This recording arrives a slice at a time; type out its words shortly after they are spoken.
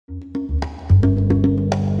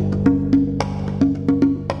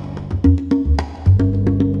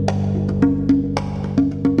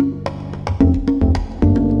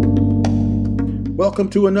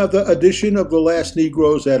Welcome to another edition of The Last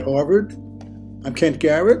Negroes at Harvard. I'm Kent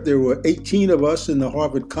Garrett. There were 18 of us in the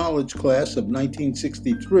Harvard College class of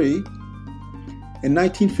 1963. In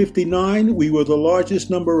 1959, we were the largest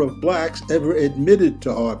number of blacks ever admitted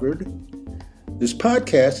to Harvard. This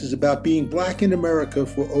podcast is about being black in America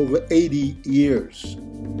for over 80 years.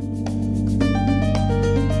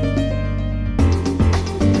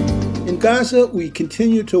 In Gaza, we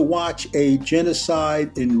continue to watch a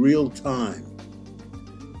genocide in real time.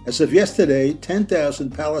 As of yesterday, 10,000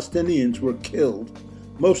 Palestinians were killed.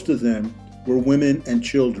 Most of them were women and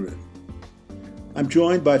children. I'm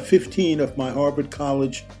joined by 15 of my Harvard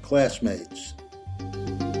College classmates.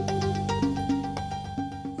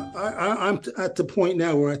 I'm at the point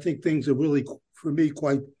now where I think things are really, for me,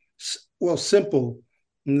 quite, simple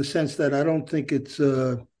in the sense that I don't think it's,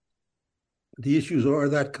 the issues are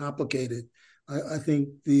that complicated. I think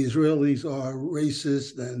the Israelis are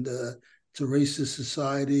racist and it's a racist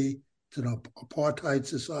society, it's an apartheid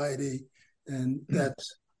society, and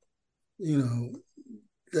that's,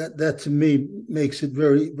 that to me makes it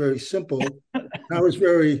very, very simple. I was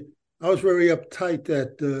very uptight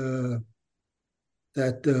that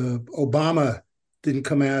Obama didn't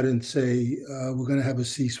come out and say we're going to have a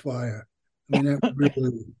ceasefire. I mean, that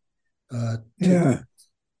really, yeah.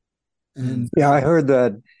 And I heard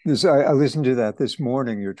that. I listened to that this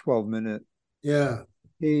morning. Your 12-minute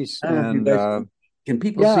piece, and can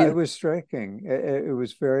people see? It was striking. It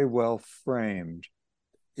was very well framed.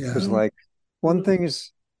 Yeah, it was like one thing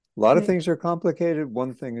is a lot of things are complicated.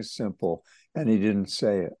 One thing is simple, and he didn't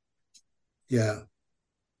say it. Yeah,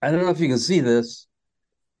 I don't know if you can see this.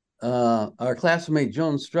 Our classmate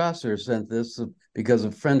Joan Strasser sent this because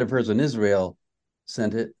a friend of hers in Israel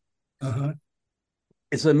sent it. Uh-huh.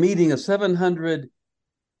 It's a meeting of 700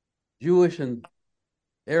 Jewish and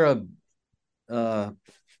Arab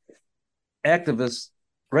activists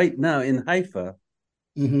right now in Haifa.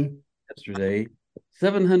 Yesterday,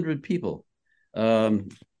 700 people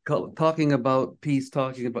talking about peace,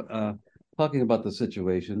 talking about the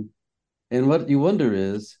situation. And what you wonder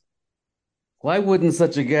is, why wouldn't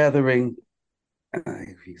such a gathering?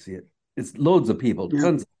 If you see it, it's loads of people.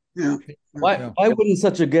 Tons. Why wouldn't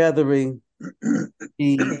such a gathering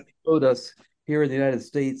be showed us here in the United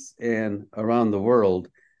States and around the world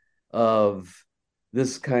of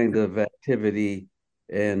this kind of activity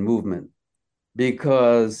and movement?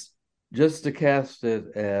 Because just to cast it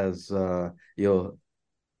as a group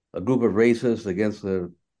of racists against a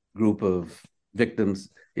group of victims,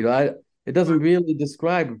 it doesn't really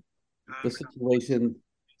describe the situation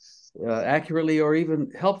accurately or even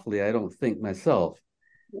helpfully. I don't think myself.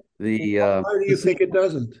 Why do you think it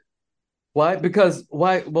doesn't? Why? Because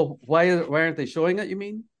why? Well, why aren't they showing it? You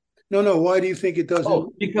mean? No. Why do you think it doesn't?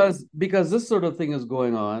 Oh, because this sort of thing is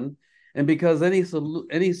going on, and because any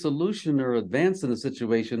solution or advance in a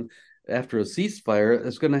situation after a ceasefire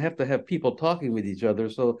is going to have people talking with each other.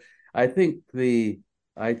 So I think a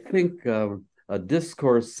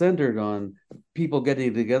discourse centered on people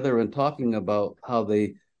getting together and talking about how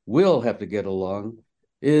they will have to get along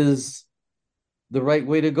is the right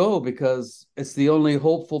way to go, because it's the only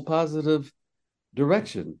hopeful, positive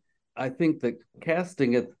direction. I think that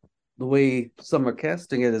casting it the way some are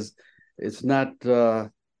casting it it's not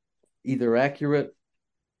either accurate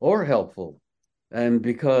or helpful. And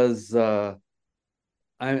because I'm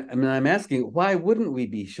asking, why wouldn't we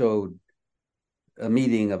be showed a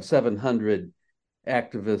meeting of 700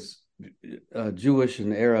 activists, Jewish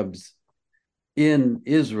and Arabs in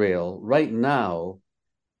Israel right now?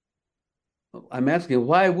 I'm asking,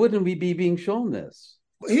 why wouldn't we be being shown this?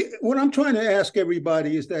 What I'm trying to ask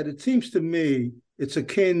everybody is that it seems to me it's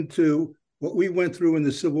akin to what we went through in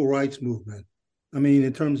the civil rights movement. I mean,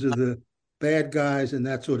 in terms of the bad guys and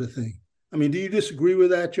that sort of thing. I mean, do you disagree with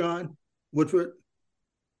that, John Woodford?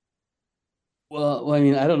 Well, I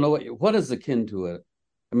mean, I don't know what is akin to it.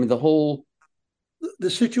 I mean, the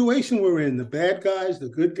situation we're in, the bad guys, the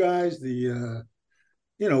good guys,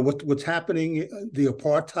 what's happening, the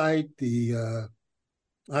apartheid, the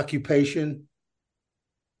occupation.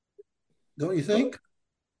 Don't you think?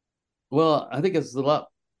 Well, I think it's a lot.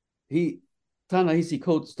 Ta-Nehisi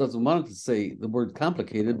Coates doesn't want to say the word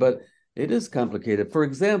complicated, but it is complicated. For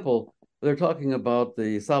example, they're talking about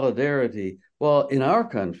the solidarity. Well, in our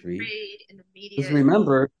country, let's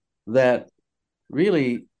remember that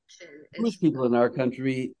really Jewish people in our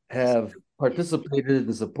country have participated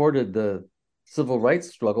and supported the civil rights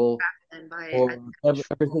struggle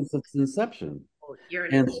ever since its inception.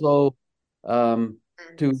 And so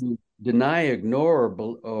to deny, ignore,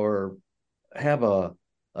 or have a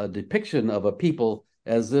depiction of a people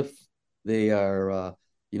as if they are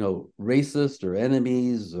racist or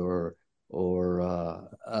enemies or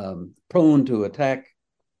prone to attack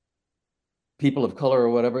people of color or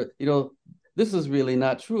whatever. This is really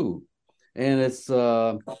not true, and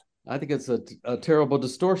I think it's a terrible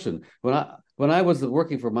distortion. When I was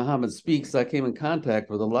working for Muhammad Speaks, I came in contact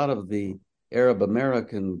with a lot of the Arab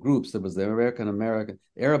American groups. There was the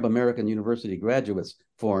Arab American University graduates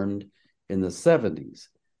formed in the 70s.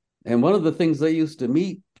 And one of the things they used to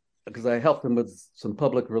meet, because I helped them with some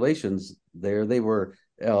public relations there, they were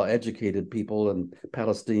educated people and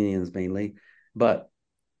Palestinians mainly, but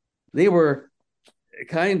they were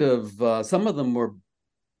kind of, some of them were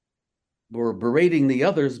berating the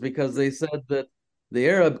others because they said that the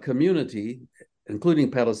Arab community,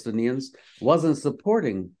 including Palestinians, wasn't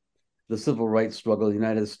supporting the civil rights struggle in the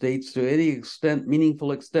United States to any extent,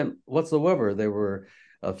 meaningful extent whatsoever. There were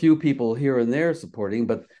a few people here and there supporting,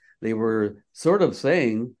 but they were sort of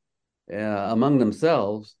saying among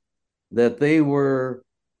themselves that they were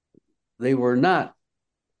not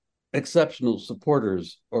exceptional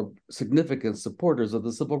supporters or significant supporters of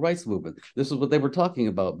the civil rights movement. This is what they were talking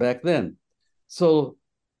about back then. So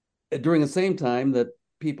during the same time that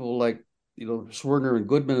people like Schwerner and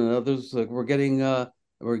Goodman and others were giving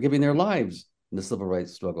their lives in the civil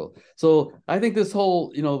rights struggle. So I think this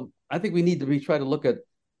whole, I think we need to try to look at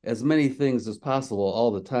as many things as possible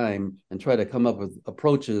all the time and try to come up with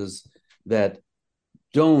approaches that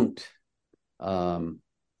don't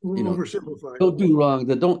oversimplify. Don't do wrong,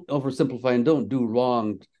 that don't oversimplify and don't do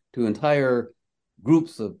wrong to entire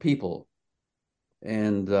groups of people,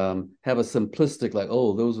 and have a simplistic like,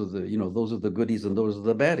 oh, those are the goodies and those are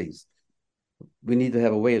the baddies. We need to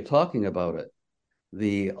have a way of talking about it.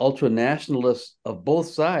 The ultra-nationalists of both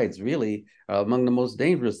sides really are among the most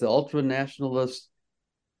dangerous. The ultra-nationalist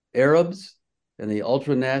Arabs and the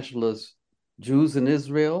ultra-nationalist Jews in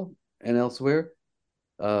Israel and elsewhere.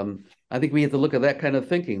 I think we have to look at that kind of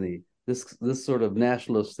thinking, this sort of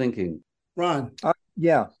nationalist thinking. Ron.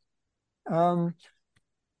 Yeah.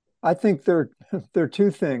 I think there are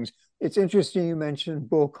two things. It's interesting you mentioned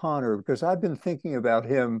Bull Connor, because I've been thinking about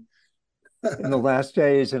him in the last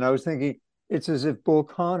days, and I was thinking it's as if Bull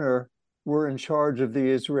Connor were in charge of the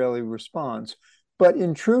Israeli response. But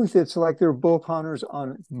in truth, it's like there are Bull Connors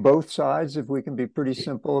on both sides, if we can be pretty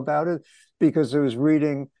simple about it, because I was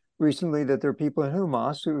reading recently that there are people in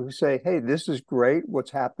Hamas who say, hey, this is great,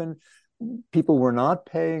 what's happened. People were not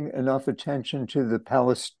paying enough attention to the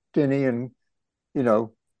Palestinian,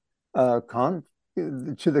 to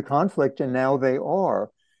the conflict, and now they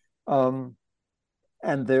are.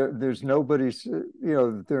 And there's nobody's,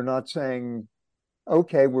 they're not saying,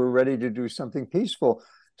 okay, we're ready to do something peaceful.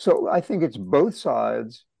 So I think it's both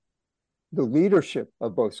sides, the leadership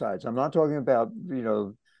of both sides. I'm not talking about,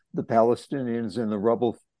 the Palestinians in the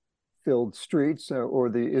rubble-filled streets or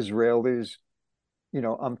the Israelis.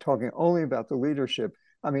 I'm talking only about the leadership.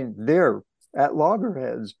 I mean, they're at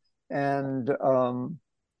loggerheads, and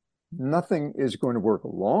nothing is going to work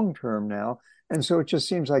long term now. And so it just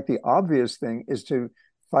seems like the obvious thing is to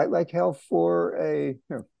fight like hell for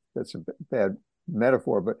that's a bad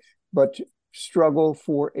metaphor, but struggle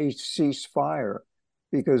for a ceasefire.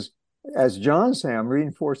 Because as John's saying, I'm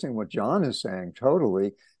reinforcing what John is saying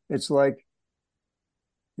totally. It's like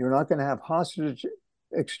you're not going to have hostage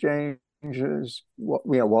exchanges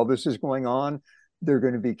while this is going on. They're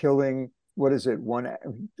going to be killing, what is it,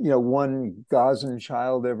 one Gazan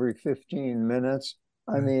child every 15 minutes.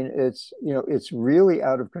 I mean, it's really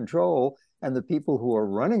out of control, and the people who are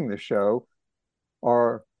running the show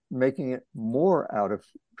are making it more out of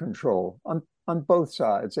control on both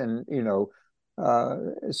sides. And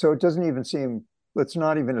so it doesn't even seem, let's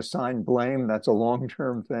not even assign blame. That's a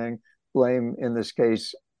long-term thing. Blame in this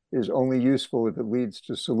case is only useful if it leads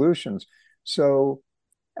to solutions. So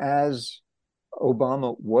as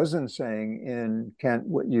Obama wasn't saying in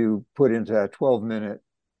what you put into that 12-minute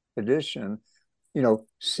edition,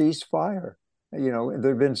 ceasefire. There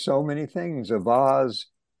have been so many things. A vase,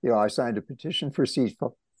 I signed a petition for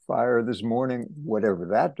ceasefire this morning, whatever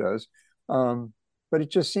that does. But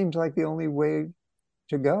it just seems like the only way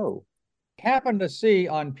to go. Happened to see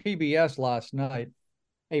on PBS last night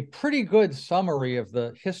a pretty good summary of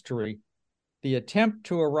the history, the attempt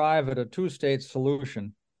to arrive at a two-state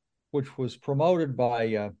solution, which was promoted by,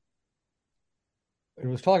 it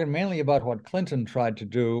was talking mainly about what Clinton tried to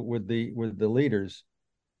do with the leaders.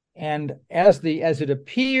 And as it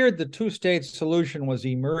appeared the two-state solution was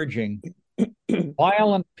emerging,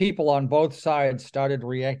 violent people on both sides started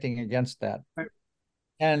reacting against that.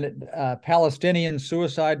 And Palestinian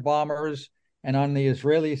suicide bombers, and on the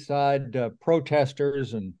Israeli side,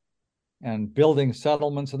 protesters and building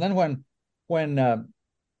settlements. And then when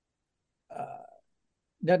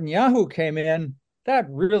Netanyahu came in, that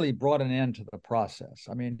really brought an end to the process.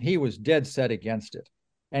 I mean, he was dead set against it.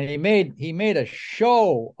 And he made a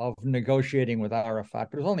show of negotiating with Arafat,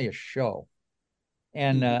 but it was only a show.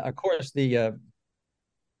 And of course, the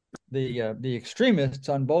extremists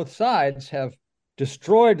on both sides have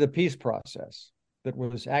destroyed the peace process that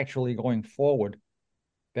was actually going forward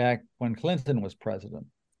back when Clinton was president.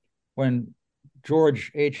 When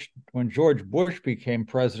George Bush became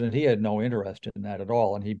president, he had no interest in that at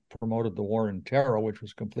all, and he promoted the war on terror, which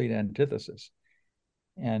was complete antithesis.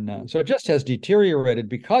 And so it just has deteriorated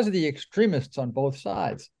because of the extremists on both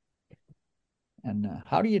sides. And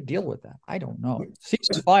how do you deal with that? I don't know.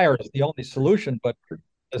 Ceasefire is the only solution, but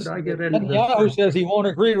Netanyahu says he won't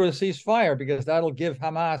agree to a ceasefire because that'll give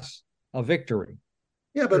Hamas a victory.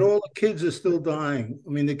 Yeah, but all the kids are still dying. I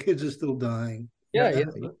mean, the kids are still dying. Yeah.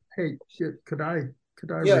 Hey, could I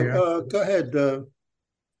Yeah, react? go ahead.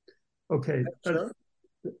 Okay. Sure.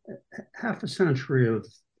 Half a century of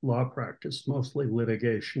law practice, mostly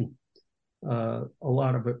litigation, a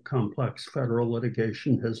lot of it complex federal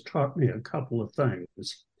litigation, has taught me a couple of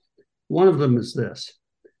things. One of them is this.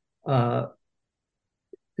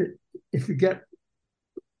 If you get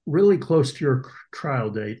really close to your trial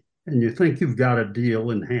date and you think you've got a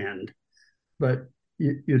deal in hand, but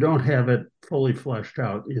you don't have it fully fleshed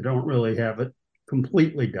out, you don't really have it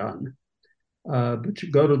completely done, but you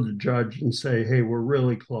go to the judge and say, hey, we're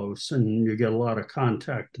really close, and you get a lot of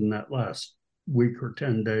contact in that last week or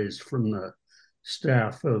 10 days from the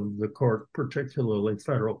staff of the court, particularly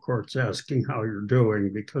federal courts, asking how you're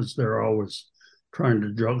doing, because they're always trying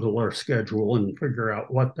to juggle our schedule and figure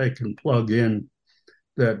out what they can plug in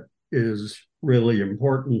that is really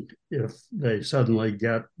important if they suddenly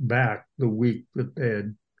get back the week that they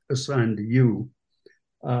had assigned to you,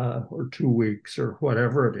 or 2 weeks or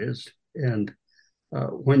whatever it is. And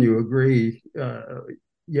when you agree,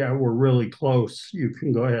 yeah, we're really close, you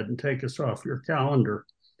can go ahead and take us off your calendar.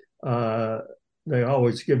 They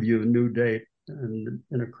always give you a new date. And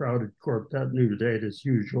in a crowded court, that new date is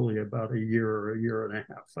usually about a year or a year and a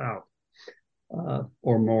half out,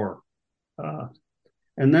 or more.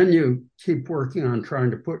 And then you keep working on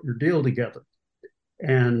trying to put your deal together.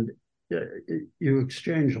 And you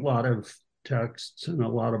exchange a lot of texts, and a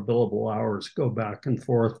lot of billable hours go back and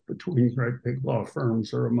forth between great big law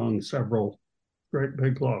firms or among several great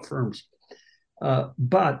big law firms.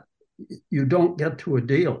 But you don't get to a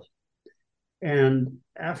deal. And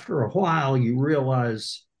after a while, you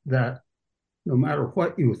realize that no matter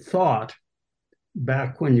what you thought,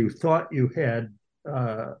 back when you thought you had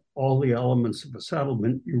all the elements of a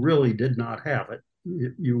settlement, you really did not have it.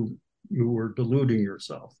 You were deluding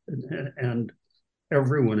yourself, and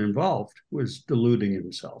everyone involved was deluding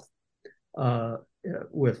himself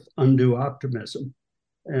with undue optimism.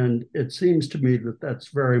 And it seems to me that that's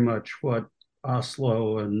very much what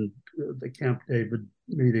Oslo and the Camp David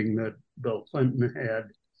meeting that Bill Clinton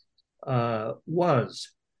had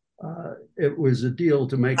was. It was a deal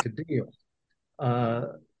to make a deal.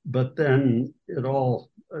 But then it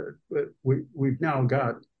all, we've now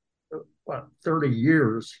got what, 30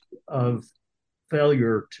 years of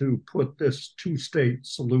failure to put this two-state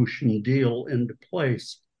solution deal into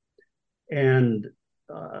place. And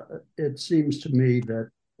it seems to me that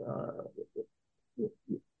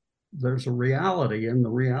there's a reality, and the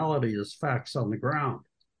reality is facts on the ground.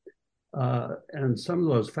 And some of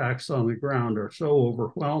those facts on the ground are so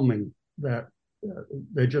overwhelming that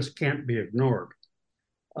they just can't be ignored.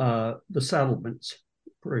 The settlements,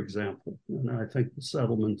 for example, and I think the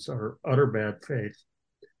settlements are utter bad faith.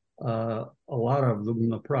 A lot of them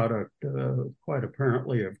the product, quite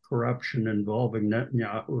apparently, of corruption involving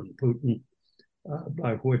Netanyahu and Putin,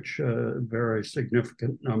 by which a very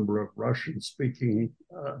significant number of Russian-speaking,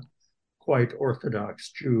 quite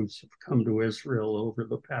Orthodox Jews have come to Israel over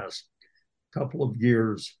the past couple of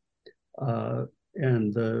years.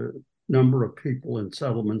 And the number of people in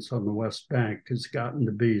settlements on the West Bank has gotten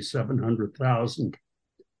to be 700,000.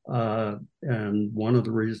 And one of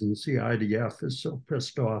the reasons the IDF is so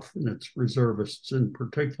pissed off, and its reservists in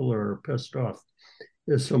particular are pissed off,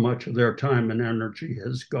 is so much of their time and energy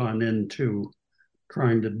has gone into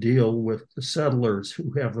trying to deal with the settlers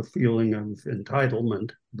who have a feeling of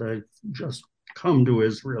entitlement. They've just come to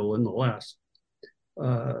Israel in the last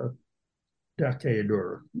decade,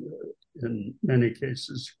 or in many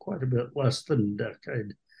cases, quite a bit less than a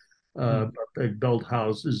decade. But they've built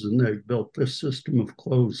houses, and they've built this system of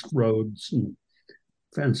closed roads and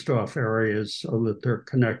fenced off areas so that they're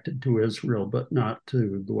connected to Israel, but not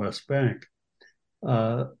to the West Bank.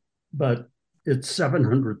 But it's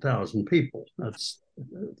 700,000 people. That's,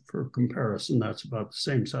 for comparison, that's about the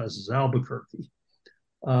same size as Albuquerque.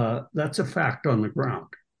 That's a fact on the ground.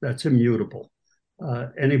 That's immutable.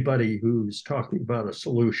 Anybody who's talking about a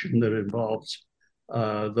solution that involves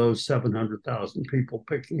those 700,000 people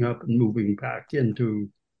picking up and moving back into,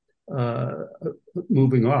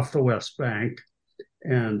 moving off the West Bank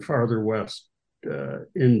and farther west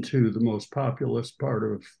into the most populous part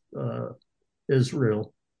of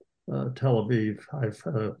Israel, Tel Aviv,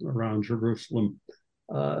 Haifa, around Jerusalem.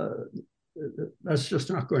 That's just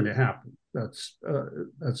not going to happen. That's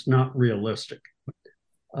not realistic.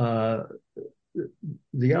 The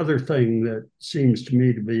other thing that seems to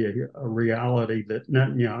me to be a reality that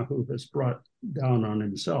Netanyahu has brought down on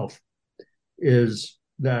himself is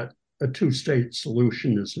that a two-state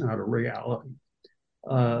solution is not a reality.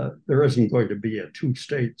 There isn't going to be a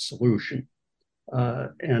two-state solution.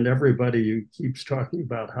 And everybody who keeps talking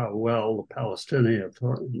about how well the Palestinian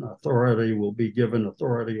Authority will be given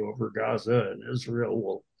authority over Gaza and Israel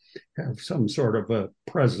will have some sort of a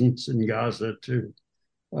presence in Gaza to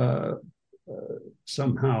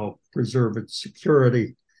somehow preserve its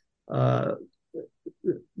security. That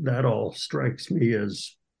all strikes me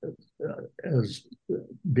as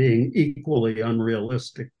being equally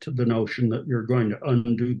unrealistic to the notion that you're going to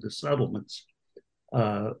undo the settlements.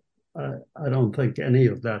 I don't think any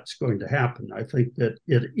of that's going to happen. I think that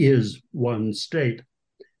it is one state.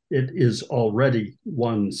 It is already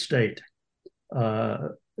one state.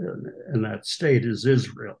 And that state is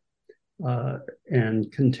Israel.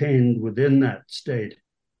 And contained within that state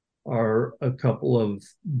are a couple of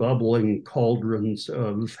bubbling cauldrons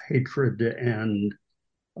of hatred and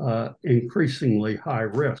increasingly high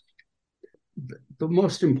risk. The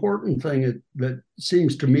most important thing that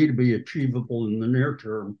seems to me to be achievable in the near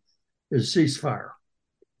term is ceasefire.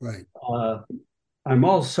 Right. I'm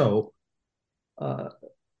also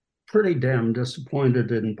pretty damn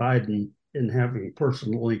disappointed in Biden in having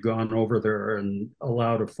personally gone over there and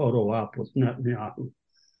allowed a photo op with Netanyahu.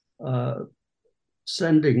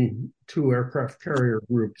 Sending two aircraft carrier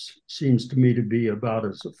groups seems to me to be about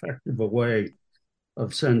as effective a way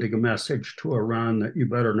of sending a message to Iran that you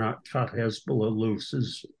better not cut Hezbollah loose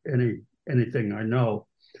as anything I know,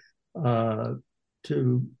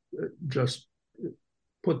 to just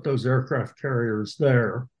put those aircraft carriers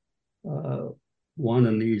there, one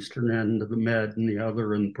in the eastern end of the Med and the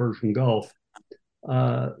other in the Persian Gulf,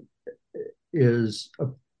 is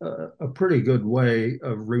a pretty good way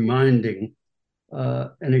of reminding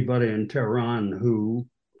anybody in Tehran who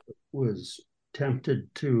was tempted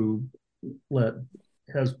to let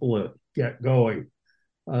Hezbollah get going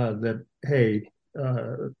that, hey,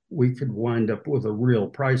 we could wind up with a real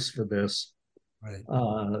price for this. Right.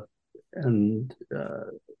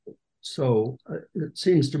 So it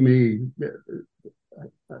seems to me that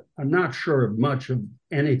I'm not sure of much of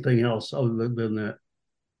anything else other than that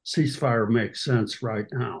ceasefire makes sense right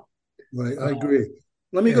now. Right, I agree.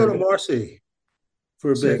 Let me go to Marcy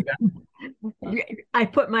for a bit. I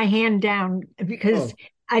put my hand down because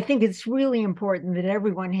I think it's really important that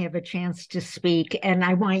everyone have a chance to speak. And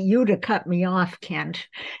I want you to cut me off, Kent,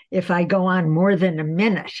 if I go on more than a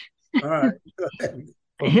minute. All right, go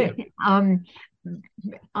ahead. Okay.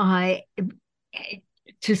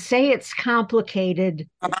 To say it's complicated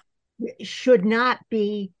should not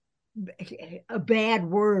be a bad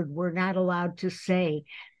word we're not allowed to say.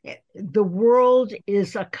 The world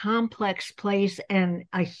is a complex place and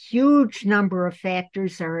a huge number of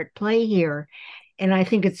factors are at play here. And I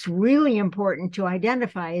think it's really important to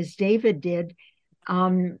identify, as David did,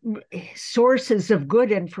 sources of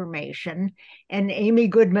good information. And Amy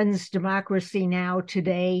Goodman's Democracy Now!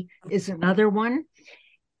 Today is another one.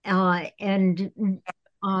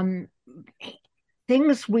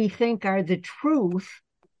 Things we think are the truth,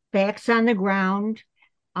 facts on the ground,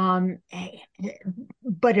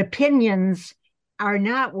 but opinions are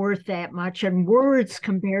not worth that much, and words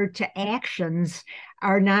compared to actions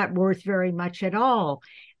are not worth very much at all.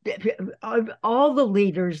 All the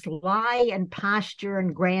leaders lie and posture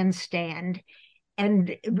and grandstand,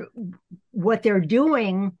 and what they're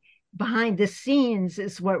doing behind the scenes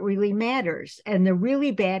is what really matters. And the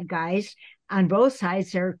really bad guys on both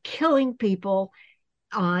sides are killing people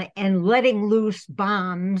and letting loose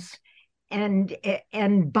bombs and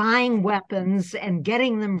buying weapons and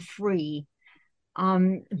getting them free.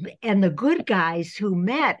 And the good guys who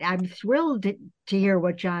met, I'm thrilled to hear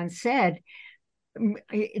what John said.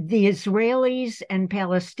 The Israelis and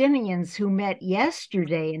Palestinians who met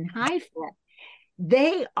yesterday in Haifa,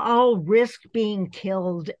 they all risk being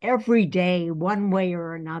killed every day, one way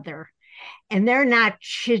or another. And they're not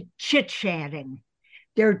chit-chatting.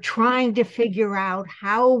 They're trying to figure out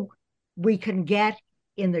how we can get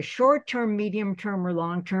in the short term, medium term, or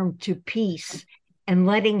long term to peace. and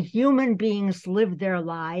letting human beings live their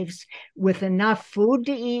lives with enough food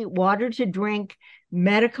to eat, water to drink,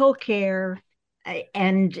 medical care,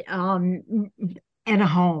 and a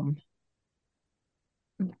home.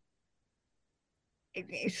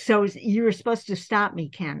 So you were supposed to stop me,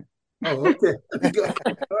 Ken. Oh, okay. Let me go.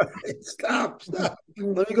 All right. Stop.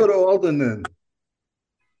 Let me go to Alden then.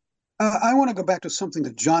 I want to go back to something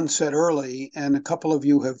that John said early, and a couple of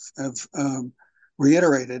you have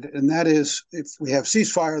reiterated, and that is, if we have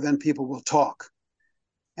ceasefire, then people will talk.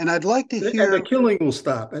 And I'd like to hear. And the killing will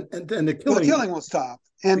stop, and the killing will stop,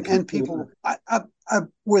 and people. At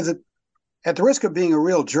the risk of being a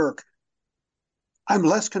real jerk, I'm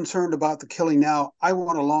less concerned about the killing now. I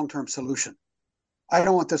want a long-term solution. I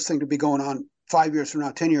don't want this thing to be going on 5 years from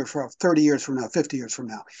now, 10 years from now, 30 years from now, 50 years from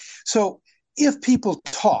now. So if people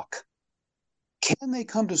talk, can they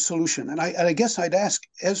come to a solution? And I guess I'd ask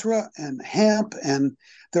Ezra and Hamp, and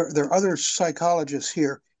there are other psychologists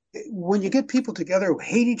here. When you get people together who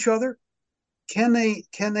hate each other, can they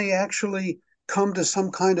actually come to some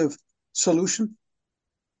kind of solution?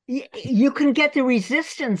 You can get the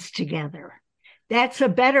resistance together. That's a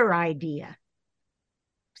better idea.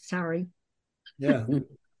 Sorry. Yeah.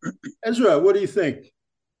 Ezra, what do you think?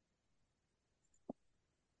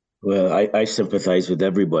 Well, I sympathize with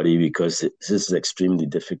everybody because this is extremely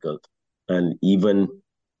difficult. And even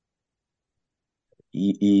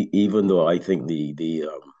though I think the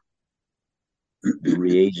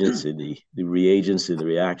reagents in the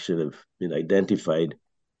reaction have been identified,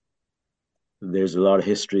 there's a lot of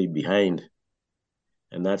history behind,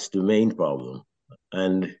 and that's the main problem.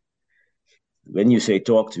 And when you say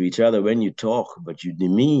talk to each other, when you talk, but you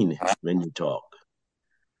demean when you talk,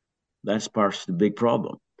 that's part of the big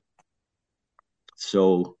problem.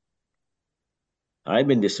 So I've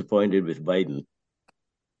been disappointed with Biden.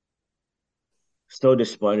 So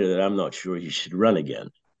disappointed that I'm not sure he should run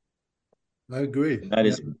again. I agree.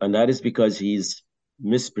 And that is because he's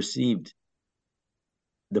misperceived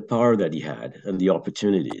the power that he had and the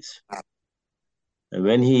opportunities. And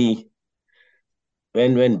when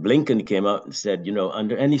Blinken came out and said,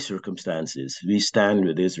 under any circumstances, we stand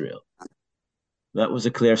with Israel, that was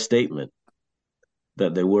a clear statement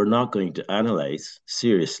that they were not going to analyze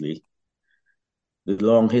seriously the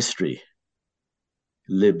long history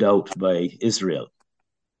lived out by Israel.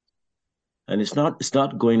 And it's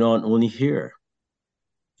not going on only here.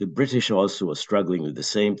 The British also are struggling with the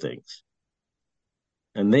same things.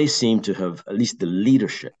 And they seem to have, at least the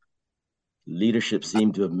leadership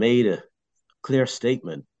seemed to have made a clear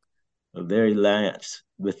statement of their alliance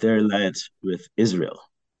with Israel.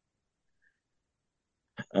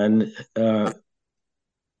 And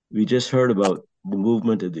we just heard about the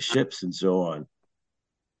movement of the ships and so on.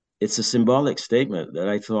 It's a symbolic statement that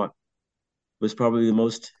I thought was probably the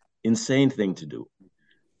most insane thing to do,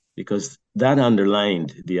 because that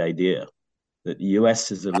underlined the idea that the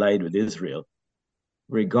US is allied with Israel,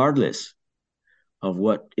 regardless of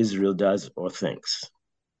what Israel does or thinks.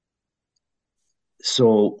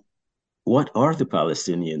 So what are the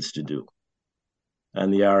Palestinians to do,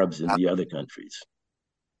 and the Arabs in the other countries?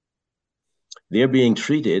 They're being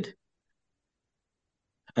treated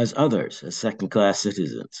as others, as second-class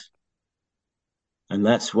citizens. And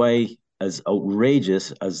that's why, as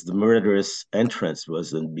outrageous as the murderous entrance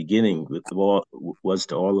was in the beginning was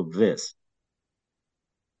to all of this,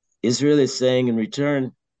 Israel is saying in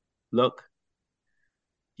return, look,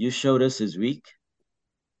 you showed us as weak.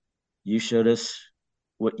 You showed us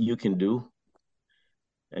what you can do.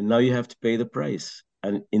 And now you have to pay the price.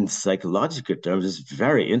 And in psychological terms, it's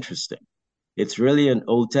very interesting. It's really an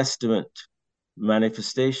Old Testament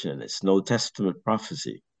manifestation. It's an Old Testament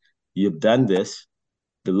prophecy. You've done this.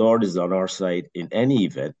 The Lord is on our side in any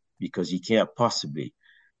event, because he can't possibly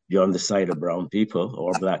be on the side of brown people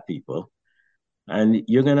or black people. And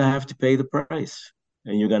you're going to have to pay the price.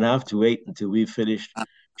 And you're going to have to wait until we've finished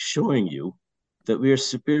showing you that we are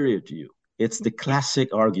superior to you. It's the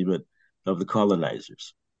classic argument of the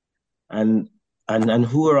colonizers. And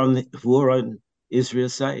who are on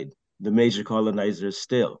Israel's side? The major colonizers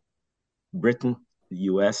still, Britain, the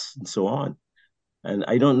US, and so on. And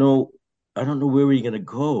I don't know where we're going to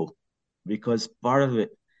go, because part of it,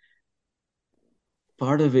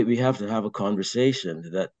 we have to have a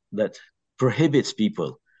conversation that prohibits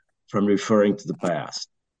people from referring to the past.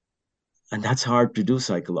 And that's hard to do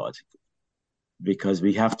psychologically, because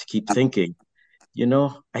we have to keep thinking, you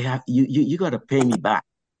got to pay me back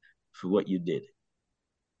for what you did.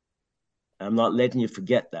 I'm not letting you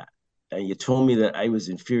forget that. And you told me that I was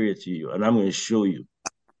inferior to you, and I'm going to show you.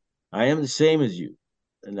 I am the same as you.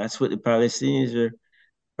 And that's what the Palestinians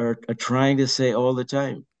are trying to say all the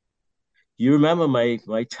time. You remember my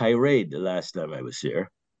tirade the last time I was here,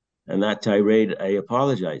 and that tirade I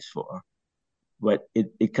apologize for. But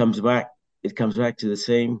it comes back to the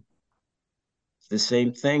same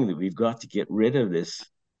thing, that we've got to get rid of this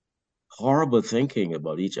horrible thinking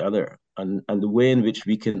about each other, and the way in which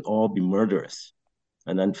we can all be murderous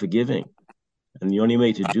and unforgiving. And the only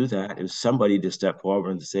way to do that is somebody to step forward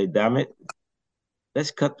and to say, damn it, let's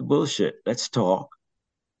cut the bullshit. Let's talk.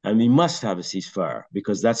 And we must have a ceasefire,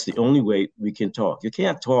 because that's the only way we can talk. You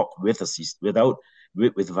can't talk with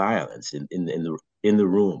with violence in the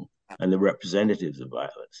room and the representatives of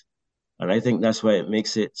violence. And I think that's why it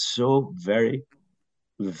makes it so very,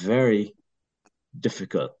 very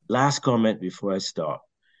difficult. Last comment before I stop,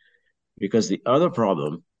 because the other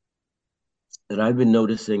problem that I've been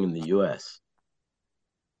noticing in the US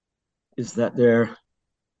is that there's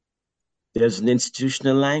an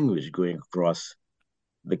institutional language going across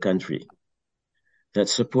the country that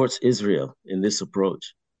supports Israel in this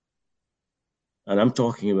approach. And I'm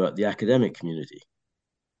talking about the academic community.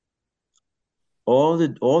 All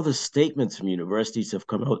the statements from universities have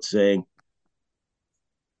come out saying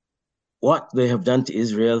what they have done to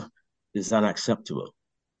Israel is unacceptable.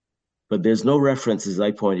 But there's no reference, as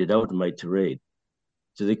I pointed out in my tirade,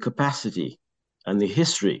 to the capacity and the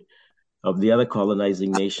history of the other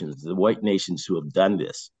colonizing nations, the white nations who have done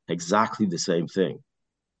this, exactly the same thing.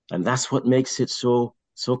 And that's what makes it so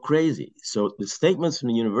crazy. So the statements from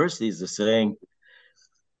the universities are saying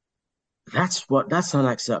that's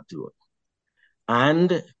unacceptable.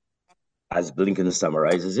 And as Blinken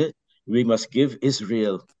summarizes it, we must give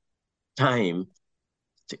Israel time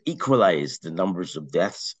to equalize the numbers of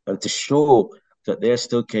deaths and to show that they're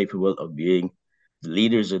still capable of being the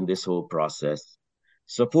leaders in this whole process,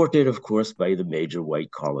 supported, of course, by the major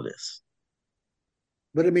white colonists.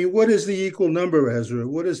 But I mean, what is the equal number, Ezra?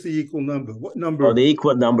 What is the equal number? What number? Well, the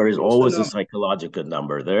equal number is always number? a psychological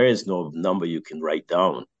number. There is no number you can write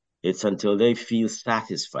down. It's until they feel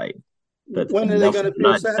satisfied that When are they going to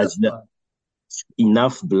feel satisfied?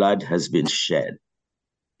 Enough blood has been shed.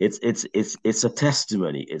 It's a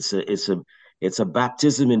testimony. It's a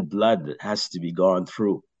baptism in blood that has to be gone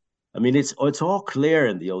through. I mean, it's all clear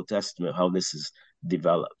in the Old Testament how this is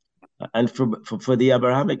developed. And for the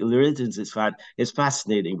Abrahamic religions, it's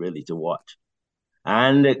fascinating really to watch.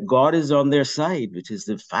 And God is on their side, which is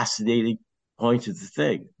the fascinating point of the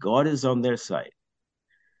thing. God is on their side.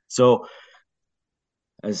 So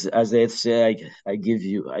as they say, I give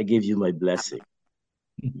you my blessing.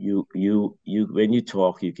 You when you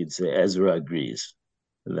talk, you can say Ezra agrees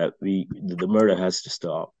that the murder has to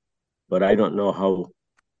stop. But I don't know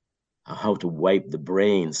how to wipe the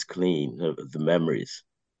brains clean of the memories,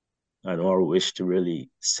 and or wish to really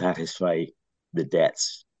satisfy the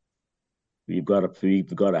debts. We've got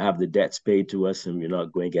to have the debts paid to us, and we're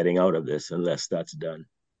not getting out of this unless that's done.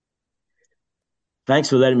 Thanks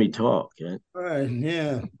for letting me talk. All right,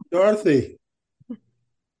 yeah, Dorothy.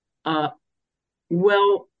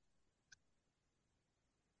 Well,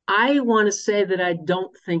 I want to say that I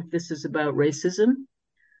don't think this is about racism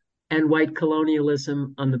and white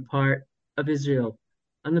colonialism on the part of Israel.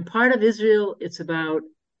 On the part of Israel, it's about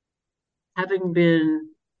having been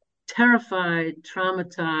terrified,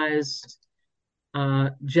 traumatized,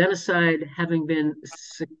 genocide having been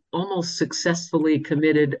almost successfully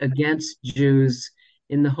committed against Jews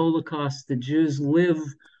in the Holocaust. The Jews live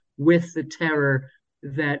with the terror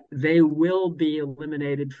that they will be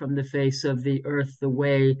eliminated from the face of the earth the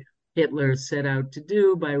way Hitler set out to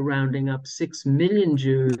do by rounding up 6 million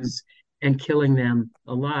Jews and killing them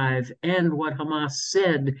alive, and what Hamas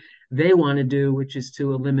said they want to do, which is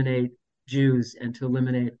to eliminate Jews and to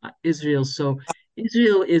eliminate Israel. So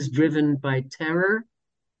Israel is driven by terror,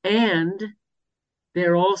 and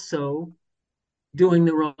they're also doing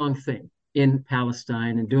the wrong thing in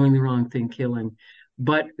Palestine and doing the wrong thing, killing.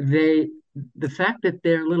 But the fact that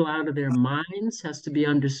they're a little out of their minds has to be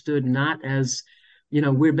understood not as,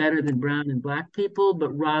 we're better than brown and black people,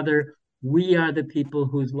 but rather we are the people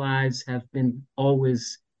whose lives have been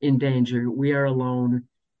always in danger. We are alone.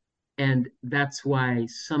 And that's why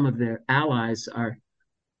some of their allies are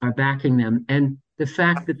backing them. And the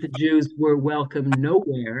fact that the Jews were welcome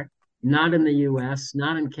nowhere, not in the US,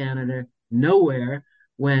 not in Canada, nowhere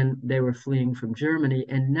when they were fleeing from Germany.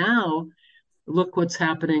 And now look what's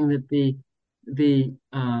happening, that the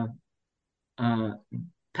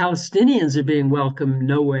Palestinians are being welcomed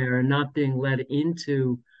nowhere and not being let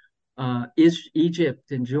into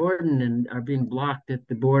Egypt and Jordan, and are being blocked at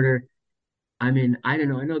the border. I mean, I don't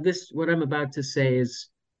know. I know this, what I'm about to say is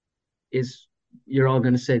you're all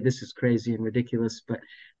going to say this is crazy and ridiculous. But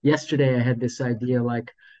yesterday I had this idea,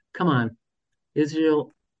 like, come on,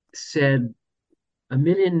 Israel, said, "A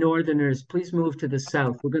million Northerners, please move to the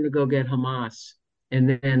south. We're going to go get Hamas." And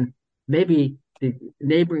then maybe the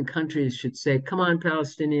neighboring countries should say, "Come on,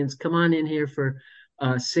 Palestinians, come on in here for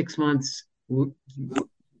 6 months.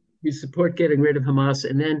 We support getting rid of Hamas,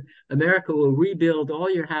 and then America will rebuild all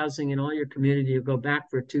your housing and all your community. You'll go back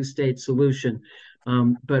for a two-state solution.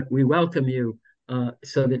 But we welcome you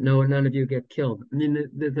so that none of you get killed." I mean,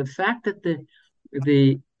 the fact that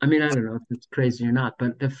I mean, I don't know if it's crazy or not,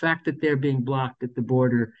 but the fact that they're being blocked at the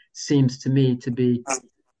border seems to me to be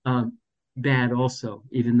bad also,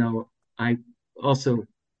 even though I also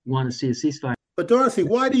want to see a ceasefire. But Dorothy,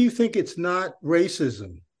 why do you think it's not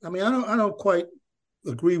racism? I mean, I don't quite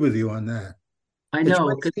agree with you on that. I It's know,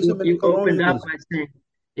 because racism and you opened up colonialism. by saying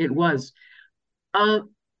it was.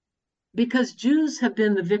 Because Jews have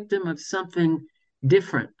been the victim of something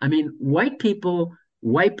different. I mean, white people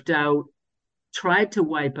tried to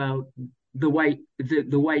wipe out the white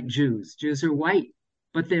Jews. Jews are white,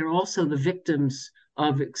 but they're also the victims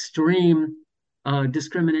of extreme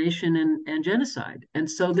discrimination and genocide. And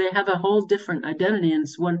so they have a whole different identity. And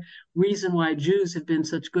it's one reason why Jews have been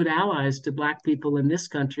such good allies to Black people in this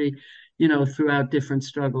country, throughout different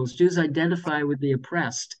struggles. Jews identify with the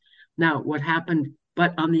oppressed. Now, what happened?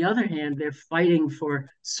 But on the other hand, they're fighting for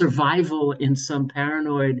survival in some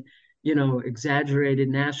paranoid, exaggerated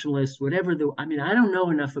nationalist, whatever. I mean, I don't know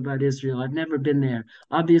enough about Israel. I've never been there.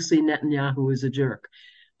 Obviously, Netanyahu is a jerk.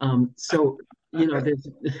 So, there's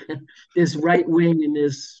there's right wing and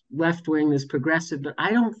there's left wing, there's progressive, but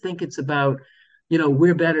I don't think it's about,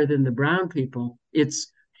 we're better than the brown people.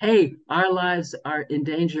 It's, hey, our lives are in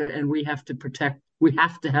danger and we have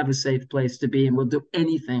to have a safe place to be, and we'll do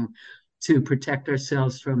anything to protect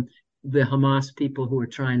ourselves from the Hamas people who are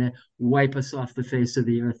trying to wipe us off the face of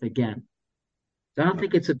the earth again. So I don't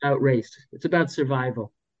think it's about race. It's about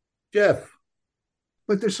survival. Jeff.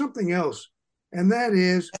 But there's something else, and that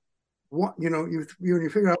is, what you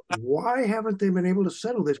figure out, why haven't they been able to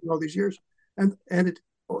settle this in all these years? And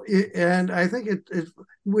I think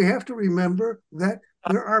we have to remember that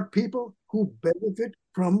there are people who benefit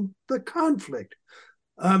from the conflict.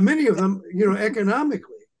 Many of them,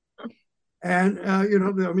 economically. And I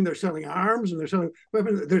mean, they're selling arms and they're selling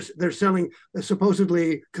weapons. They're selling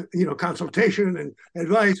supposedly, consultation and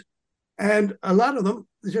advice, and a lot of them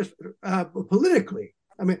just politically.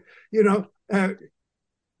 I mean,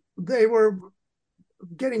 they were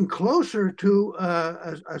getting closer to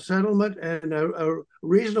a settlement and a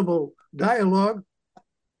reasonable dialogue,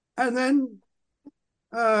 and then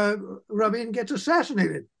Rabin gets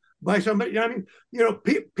assassinated by somebody. I mean,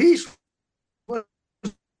 peace was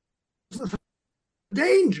the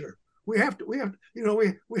danger. We have to, if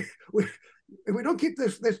we don't keep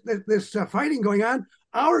this fighting going on,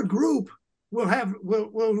 our group will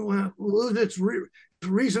lose its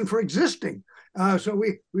reason for existing. So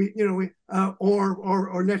or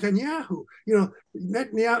Netanyahu,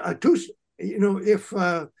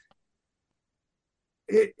 Netanyahu,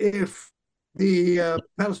 if the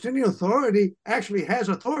Palestinian Authority actually has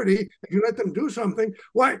authority, if you let them do something,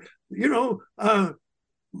 why,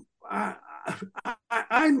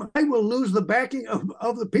 I will lose the backing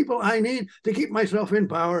of the people I need to keep myself in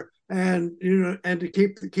power, and to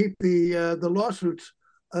keep the lawsuits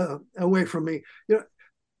away from me.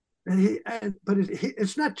 But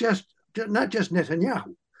it's not just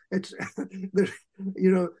Netanyahu. It's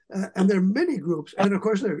and there are many groups, and of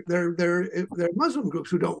course there are Muslim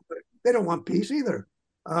groups who don't want peace either.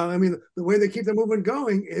 I mean, the way they keep the movement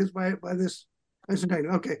going is by this.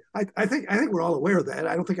 Okay, I think we're all aware of that.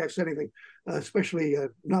 I don't think I've said anything especially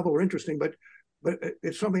novel or interesting, but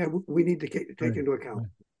it's something we need to take into account.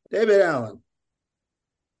 David Allen.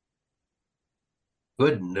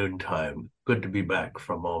 Good noontime. Good to be back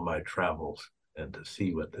from all my travels and to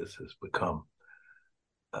see what this has become.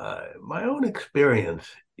 My own experience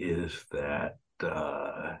is that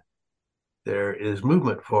there is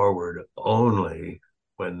movement forward only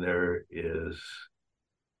when there is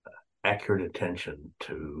accurate attention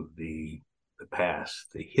to the past,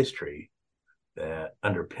 the history that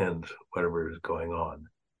underpins whatever is going on.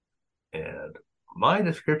 And my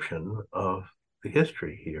description of the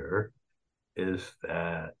history here is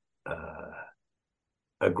that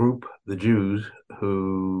a group, the Jews,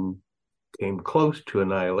 who came close to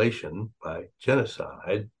annihilation by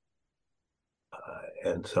genocide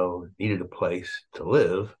and so needed a place to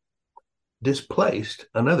live, displaced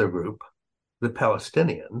another group, the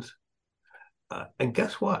Palestinians. And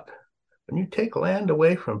guess what? When you take land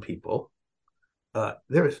away from people,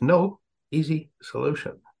 there is no easy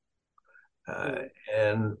solution.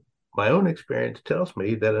 And my own experience tells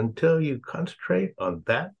me that until you concentrate on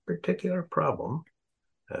that particular problem,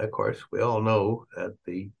 Of course, we all know that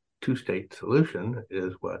the two-state solution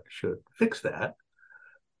is what should fix that.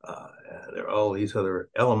 There are all these other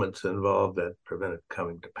elements involved that prevent it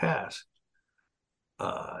coming to pass.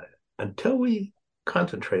 Until we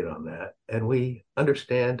concentrate on that and we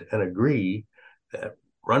understand and agree that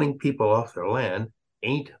running people off their land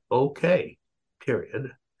ain't okay,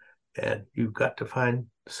 period. And you've got to find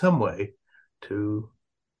some way to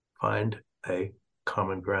find a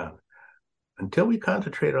common ground. Until we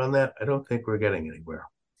concentrate on that, I don't think we're getting anywhere.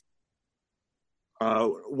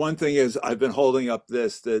 One thing is I've been holding up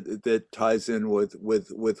this that ties in with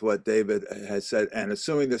what David has said, and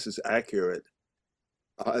assuming this is accurate,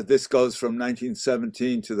 this goes from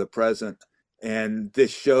 1917 to the present, and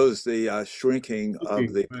this shows the shrinking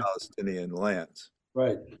of the Palestinian lands.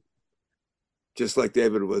 Right. Just like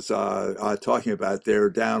David was talking about,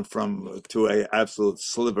 they're down to a absolute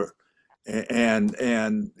sliver. And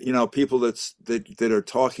you know, people that are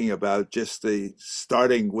talking about just the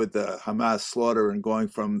starting with the Hamas slaughter and going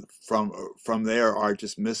from there are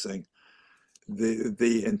just missing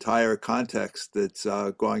the entire context that's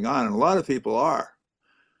going on, and a lot of people are.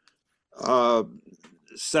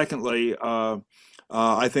 Secondly,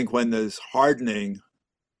 I think when there's hardening,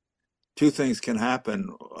 two things can happen.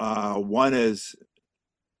 One is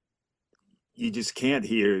you just can't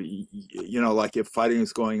hear, you know, like if fighting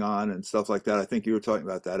is going on and stuff like that. I think you were talking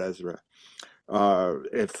about that, Ezra.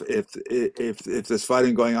 If there's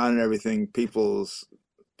fighting going on and everything, people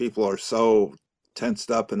are so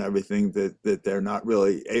tensed up and everything that they're not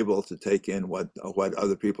really able to take in what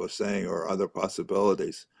other people are saying or other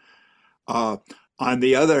possibilities. On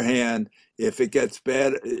the other hand, if it gets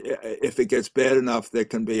bad enough, there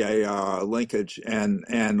can be a linkage.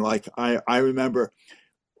 And like I remember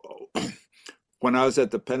when I was at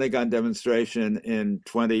the Pentagon demonstration in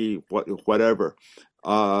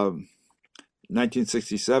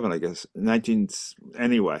 1967, I guess,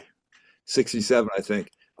 67, I think.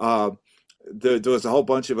 There was a whole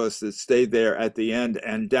bunch of us that stayed there at the end,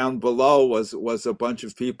 and down below was a bunch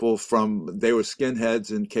of people they were skinheads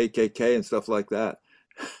and KKK and stuff like that,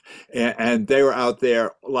 and they were out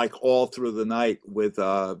there like all through the night with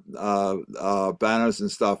banners and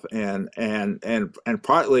stuff, and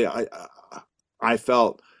partly I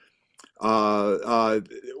felt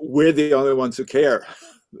we're the only ones who care.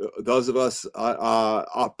 Those of us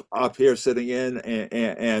up here sitting in,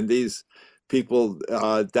 and these people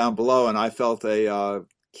down below, and I felt a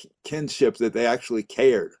kinship that they actually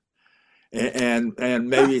cared, and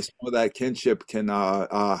maybe some of that kinship can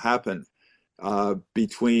happen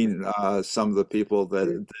between some of the people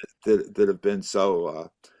that have been so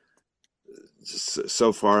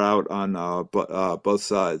far out on both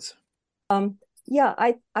sides. Yeah,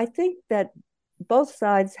 I think that both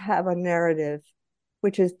sides have a narrative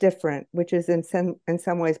which is different, which is in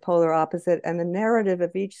some ways polar opposite. And the narrative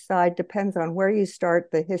of each side depends on where you start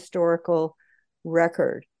the historical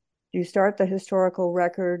record. Do you start the historical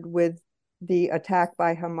record with the attack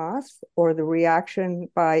by Hamas or the reaction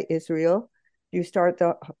by Israel? Do you start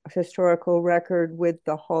the historical record with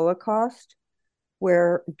the Holocaust,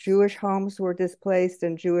 where Jewish homes were displaced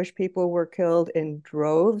and Jewish people were killed in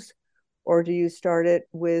droves? Or do you start it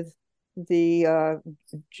with the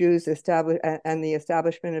Jews established and the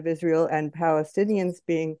establishment of Israel and Palestinians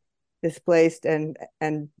being displaced and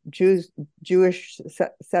Jewish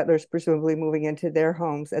settlers presumably moving into their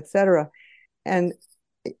homes, etc.? And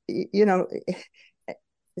you know,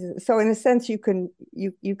 so in a sense, you can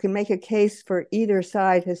make a case for either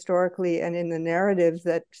side historically and in the narratives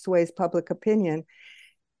that sways public opinion.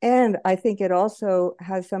 And I think it also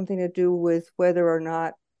has something to do with whether or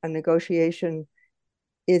not a negotiation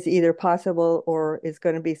is either possible or is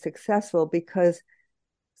going to be successful, because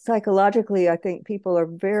psychologically, I think people are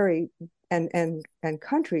very and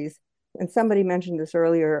countries, and somebody mentioned this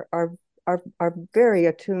earlier, are very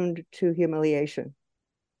attuned to humiliation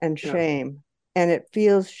and shame. And it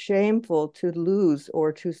feels shameful to lose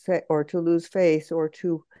or to lose face or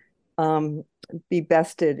to be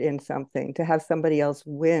bested in something, to have somebody else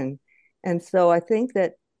win. And so I think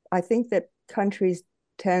that countries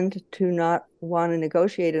tend to not want to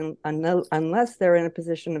negotiate unless they're in a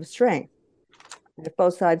position of strength. And if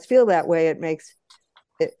both sides feel that way, it makes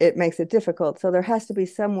it difficult. So there has to be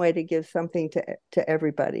some way to give something to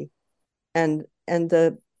everybody, and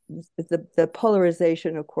the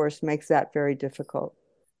polarization, of course, makes that very difficult.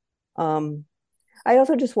 I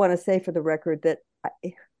also just want to say, for the record, that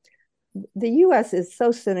the U.S. is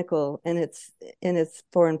so cynical in its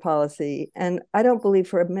foreign policy, and I don't believe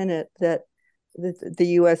for a minute that the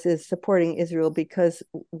U.S. is supporting Israel because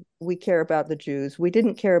we care about the Jews. We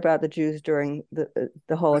didn't care about the Jews during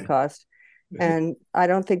the Holocaust. And I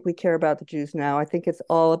don't think we care about the Jews now. I think it's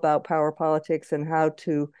all about power politics and how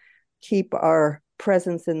to keep our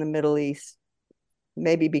presence in the Middle East,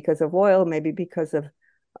 maybe because of oil, maybe because of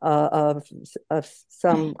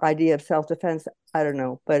some idea of self-defense. I don't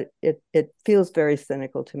know, but it feels very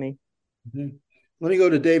cynical to me. Mm-hmm. Let me go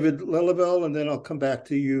to David Lelavel, and then I'll come back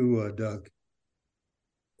to you, Doug.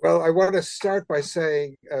 Well, I want to start by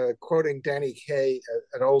saying, quoting Danny Kaye,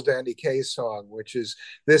 an old Danny Kaye song, which is,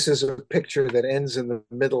 "This is a picture that ends in the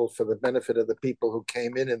middle for the benefit of the people who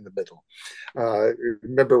came in the middle."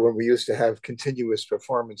 Remember when we used to have continuous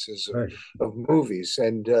performances of movies?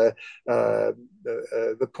 And the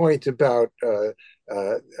point about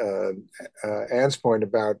Anne's point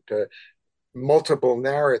about multiple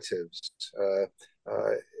narratives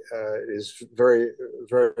is very,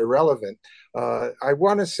 very relevant. I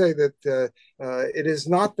want to say that it is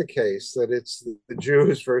not the case that it's the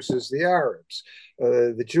Jews versus the Arabs.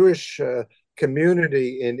 The Jewish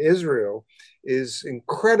community in Israel is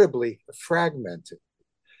incredibly fragmented.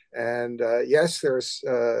 And yes, there's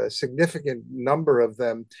a significant number of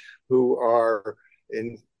them who are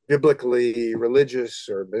in biblically religious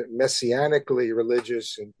or messianically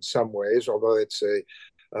religious in some ways, although it's a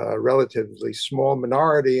relatively small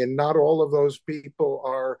minority, and not all of those people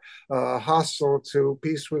are hostile to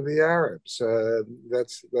peace with the Arabs.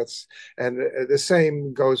 And the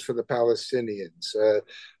same goes for the Palestinians.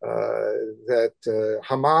 That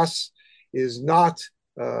Hamas is not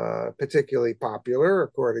particularly popular,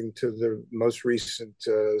 according to the most recent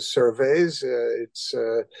surveys. It's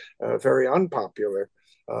very unpopular.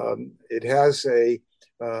 It has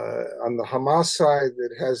on the Hamas side,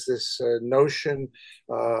 it has this notion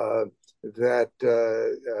that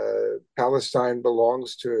Palestine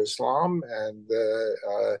belongs to Islam, and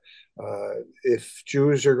if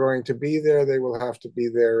Jews are going to be there, they will have to be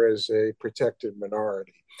there as a protected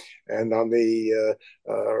minority. And on the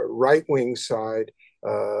right-wing side,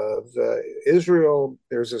 Israel,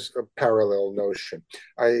 there's a parallel notion.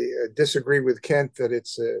 I disagree with Kent that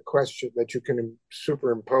it's a question that you can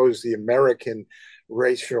superimpose the American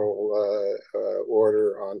racial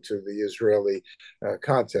order onto the Israeli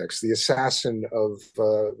context. The assassin of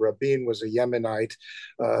Rabin was a Yemenite.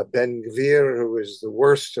 Ben Gvir, who is the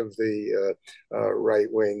worst of the right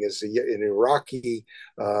wing, is an Iraqi.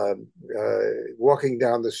 Walking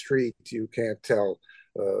down the street, you can't tell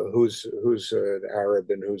who's an Arab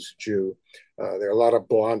and who's a Jew. There are a lot of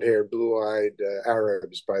blonde-haired, blue-eyed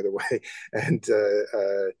Arabs, by the way, and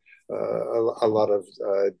a lot of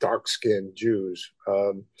dark-skinned Jews.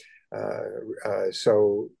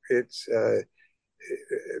 So it's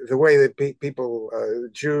the way that people,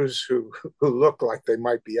 Jews who look like they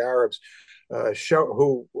might be Arabs,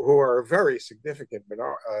 who are a very significant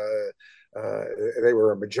minority. They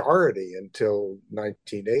were a majority until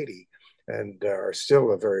 1980. And are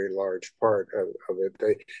still a very large part of it.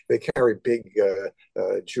 They carry big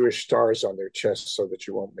Jewish stars on their chests so that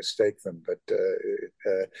you won't mistake them. But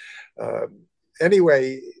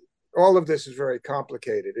anyway, all of this is very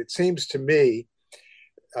complicated. It seems to me,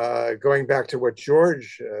 going back to what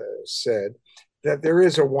George said, that there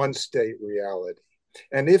is a one-state reality.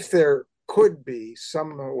 And if there could be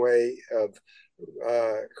some way of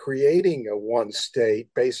creating a one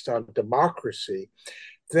state based on democracy,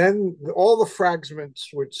 then all the fragments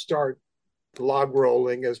would start log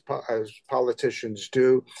rolling as politicians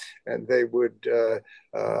do, and they would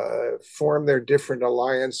form their different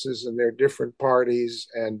alliances and their different parties,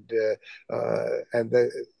 and it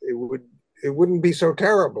wouldn't be so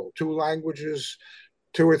terrible. Two languages,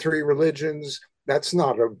 two or three religions. That's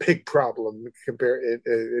not a big problem.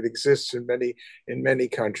 It exists in many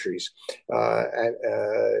countries.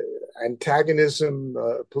 Antagonism,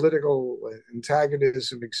 political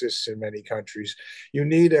antagonism exists in many countries. You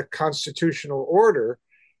need a constitutional order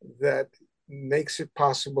that makes it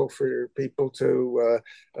possible for people to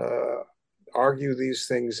argue these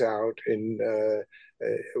things out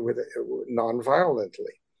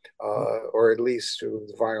non-violently. Or at least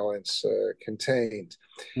with violence contained.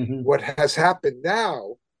 Mm-hmm. What has happened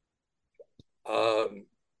now,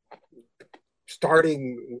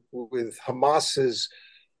 starting with Hamas's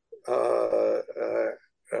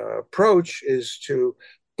approach, is to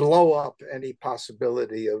blow up any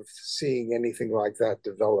possibility of seeing anything like that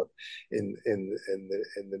develop in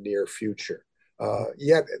the near future.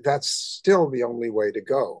 Yet that's still the only way to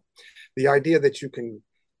go. The idea that you can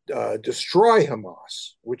destroy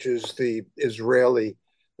Hamas, which is the Israeli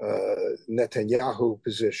Netanyahu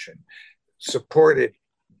position, supported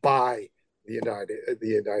by the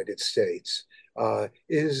United States,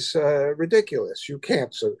 is ridiculous. You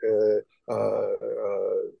can't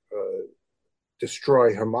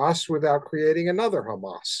destroy Hamas without creating another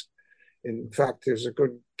Hamas. In fact, there's a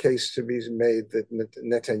good case to be made that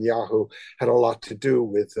Netanyahu had a lot to do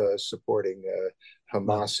with supporting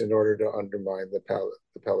Hamas in order to undermine the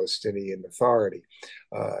Palestinian Authority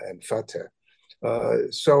and Fatah.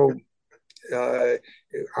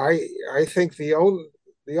 I think the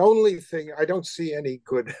only thing, I don't see any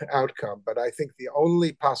good outcome, but I think the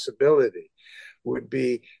only possibility would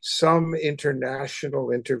be some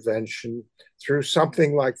international intervention through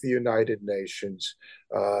something like the United Nations,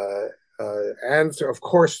 and of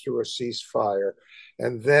course through a ceasefire,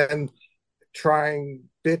 and then trying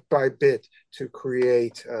bit by bit to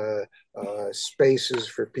create spaces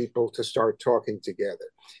for people to start talking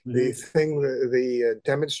together. The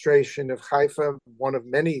demonstration of Haifa, one of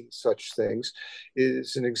many such things,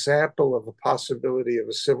 is an example of a possibility of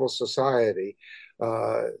a civil society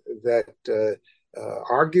that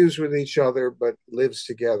argues with each other but lives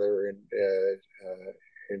together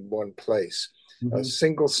in one place. A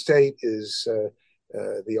single state is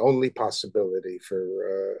the only possibility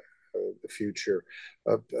for the future.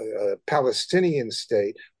 A Palestinian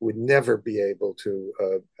state would never be able to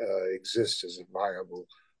exist as a viable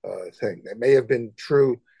thing. That may have been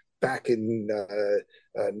true back in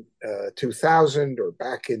 2000 or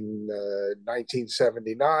back in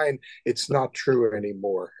 1979. It's not true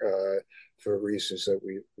anymore for reasons that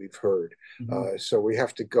we've heard. So we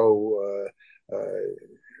have to go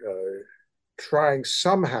trying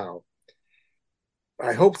somehow,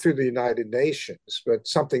 I hope through the United Nations, but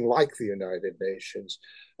something like the United Nations,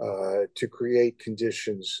 to create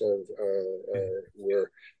conditions of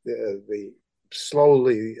where the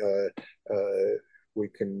slowly we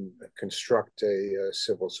can construct a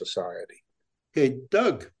civil society. Okay,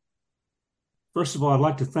 Doug. First of all, I'd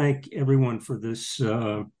like to thank everyone for this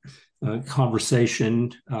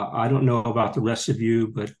conversation. I don't know about the rest of you,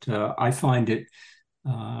 but I find it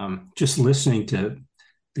just listening to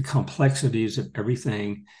the complexities of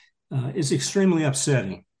everything is extremely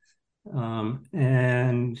upsetting.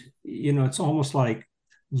 And, you know, it's almost like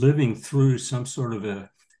living through some sort of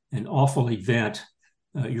an awful event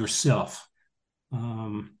yourself.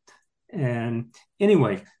 And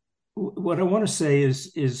anyway, what I want to say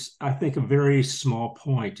is I think a very small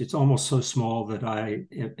point. It's almost so small that I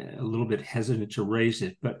am a little bit hesitant to raise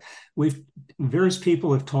it. But various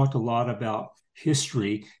people have talked a lot about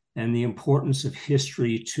history and the importance of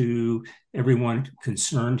history to everyone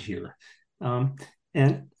concerned here.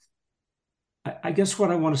 And I guess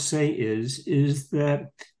what I want to say is that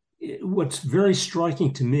what's very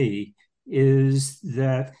striking to me is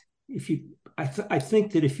that I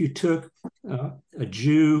think that if you took a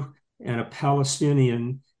Jew and a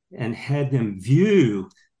Palestinian and had them view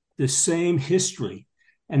the same history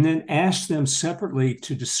and then asked them separately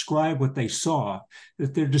to describe what they saw,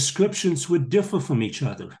 that their descriptions would differ from each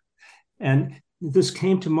other. And this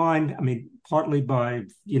came to mind, I mean, partly by,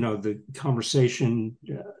 you know, the conversation,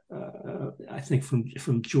 I think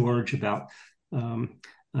from George about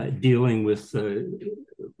dealing with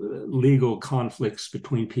legal conflicts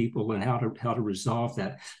between people and how to resolve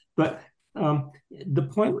that. But the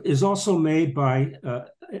point is also made by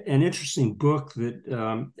an interesting book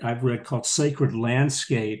that I've read called Sacred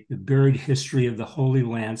Landscape, The Buried History of the Holy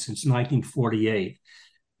Land Since 1948.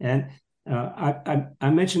 And I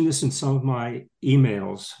mentioned this in some of my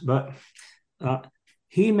emails, but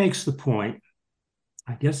he makes the point,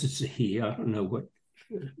 I guess it's a he, I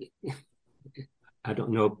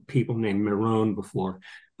don't know people named Marone before,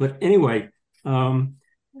 but anyway,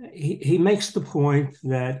 he makes the point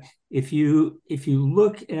that if you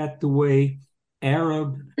look at the way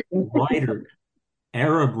Arab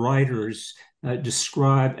writers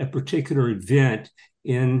describe a particular event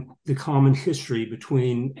in the common history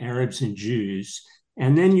between Arabs and Jews,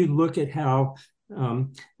 and then you look at how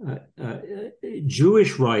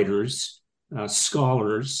Jewish writers,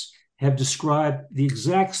 scholars, have described the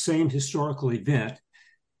exact same historical event,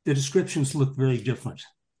 the descriptions look very different.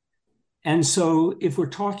 And so if we're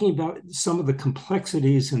talking about some of the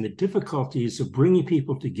complexities and the difficulties of bringing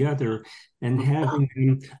people together and having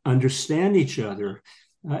them understand each other,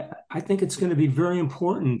 I think it's going to be very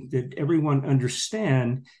important that everyone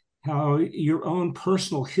understand how your own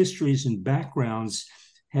personal histories and backgrounds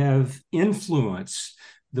have influenced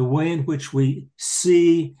the way in which we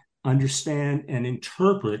see, understand, and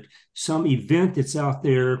interpret some event that's out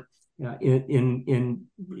there in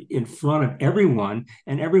front of everyone,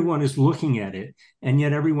 and everyone is looking at it, and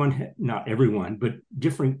yet not everyone, but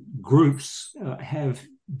different groups have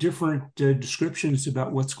different descriptions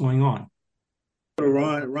about what's going on.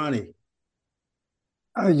 Ronnie.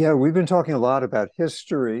 Yeah, we've been talking a lot about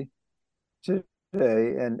history.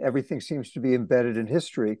 today, and everything seems to be embedded in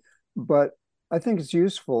history. But I think it's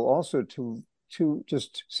useful also to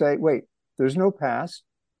just say, wait, there's no past,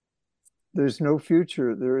 there's no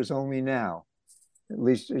future, there is only now. At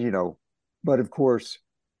least, you know, but of course,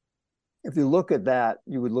 if you look at that,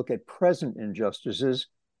 you would look at present injustices,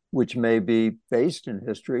 which may be based in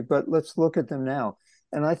history, but let's look at them now.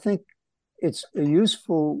 And I think it's a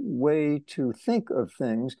useful way to think of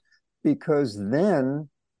things, because then,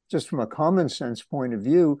 just from a common sense point of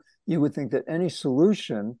view, you would think that any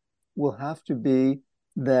solution will have to be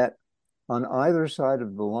that on either side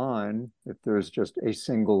of the line, if there's just a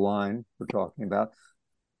single line we're talking about,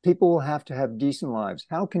 people will have to have decent lives.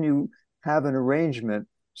 How can you have an arrangement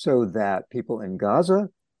so that people in Gaza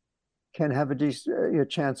can have a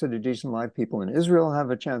chance at a decent life, people in Israel have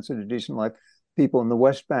a chance at a decent life, people in the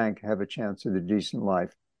West Bank have a chance at a decent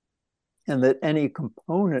life, and that any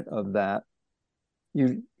component of that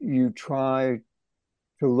you try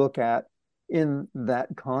to look at in that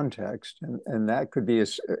context, and that could be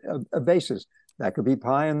a basis. That could be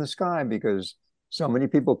pie in the sky, because so many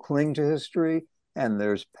people cling to history, and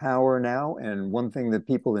there's power now, and one thing that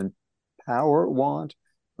people in power want,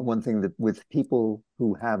 and one thing that with people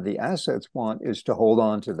who have the assets want, is to hold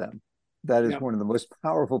on to them. That is one of the most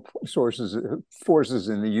powerful forces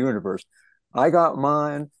in the universe. I got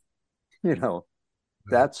mine, you know,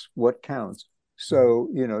 that's what counts. So,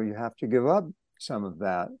 you know, you have to give up some of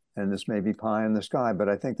that, and this may be pie in the sky, but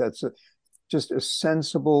I think that's just a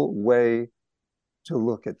sensible way to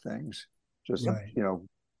look at things. Just,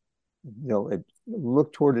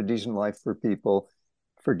 look toward a decent life for people,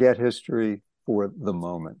 forget history for the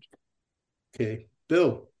moment. Okay,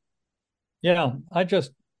 Bill. Yeah,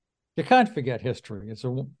 you can't forget history. It's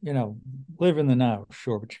live in the now,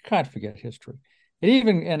 sure, but you can't forget history.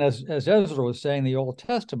 And as Ezra was saying, the Old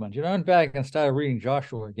Testament, you went back and started reading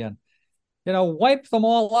Joshua again, wipe them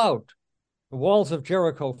all out. The walls of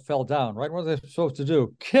Jericho fell down, right? What are they supposed to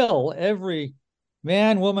do? Kill every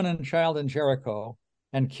man, woman, and child in Jericho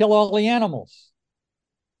and kill all the animals.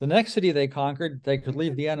 The next city they conquered, they could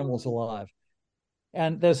leave the animals alive.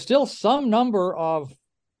 And there's still some number of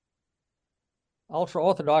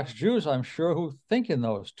ultra-Orthodox Jews, I'm sure, who think in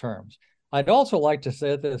those terms. I'd also like to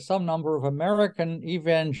say that there's some number of American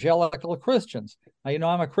evangelical Christians. Now,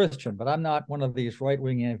 I'm a Christian, but I'm not one of these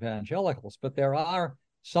right-wing evangelicals, but there are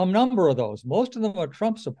some number of those. Most of them are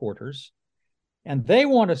Trump supporters, and they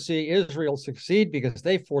want to see Israel succeed because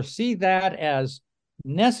they foresee that as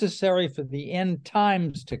necessary for the end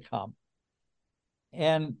times to come.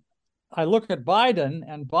 And I look at Biden,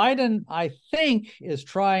 and Biden, I think, is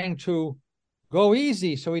trying to go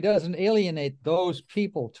easy so he doesn't alienate those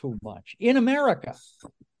people too much. In America,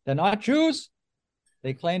 they're not Jews.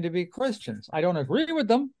 They claim to be Christians. I don't agree with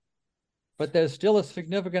them, but there's still a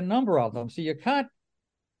significant number of them. So you can't,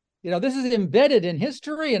 this is embedded in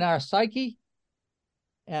history, in our psyche,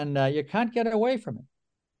 and you can't get away from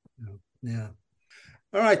it. Yeah.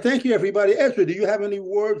 All right. Thank you, everybody. Ezra, do you have any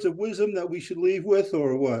words of wisdom that we should leave with,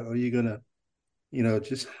 or what? Are you going to,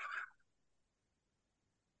 just...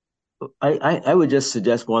 I would just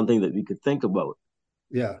suggest one thing that we could think about.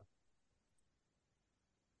 Yeah.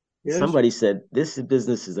 Yes. Somebody said this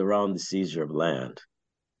business is around the seizure of land.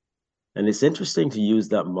 And it's interesting to use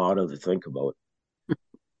that model to think about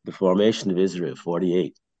the formation of Israel,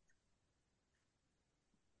 48,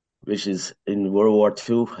 which is in World War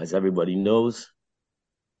II, as everybody knows,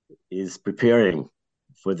 is preparing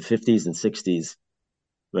for the 50s and 60s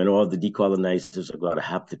when all the decolonizers are going to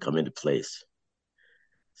have to come into place.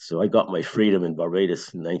 So I got my freedom in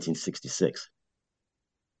Barbados in 1966.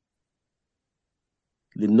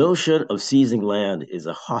 The notion of seizing land is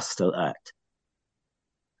a hostile act.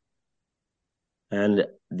 And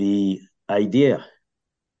the idea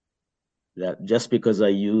that just because I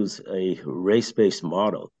use a race-based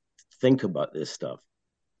model to think about this stuff,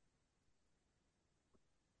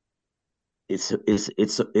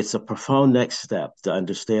 it's a profound next step to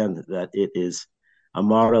understand that it is a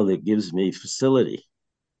model that gives me facility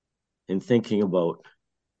in thinking about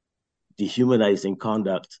dehumanizing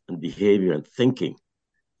conduct and behavior and thinking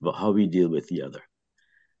about how we deal with the other.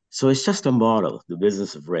 So it's just a model, the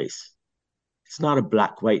business of race. It's not a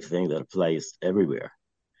black-white thing that applies everywhere,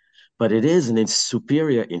 but it is an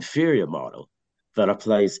superior, inferior model that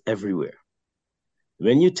applies everywhere.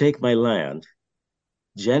 When you take my land,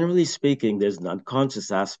 generally speaking, there's an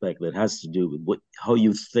unconscious aspect that has to do with how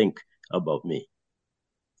you think about me.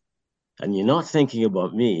 And you're not thinking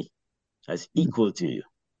about me as equal to you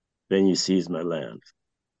when you seize my land.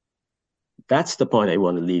 That's the point I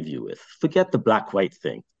want to leave you with. Forget the black-white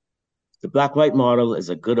thing. The black-white model is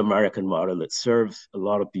a good American model that serves a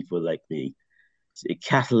lot of people like me. It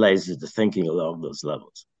catalyzes the thinking along those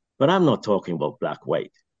levels. But I'm not talking about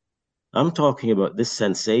black-white. I'm talking about this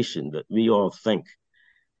sensation that we all think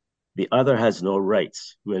the other has no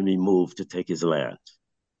rights when we move to take his land.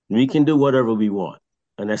 We can do whatever we want,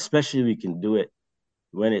 and especially we can do it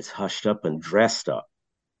when it's hushed up and dressed up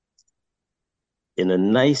in a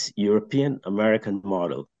nice European American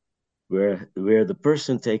model where the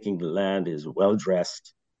person taking the land is well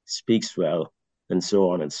dressed, speaks well, and so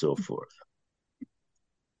on and so forth.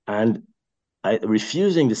 And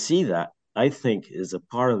refusing to see that, I think, is a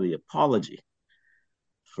part of the apology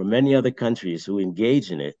for many other countries who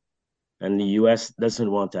engage in it, and the US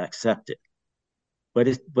doesn't want to accept it.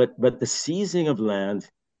 But the seizing of land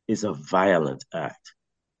is a violent act.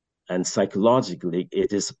 And psychologically,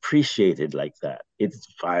 it is appreciated like that.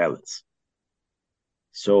 It's violence.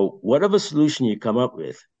 So whatever solution you come up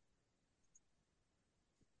with,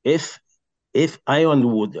 if I on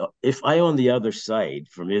the other side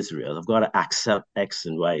from Israel, I've got to accept X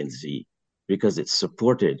and Y and Z because it's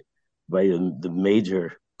supported by the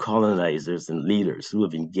major colonizers and leaders who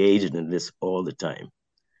have engaged in this all the time.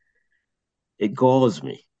 It galls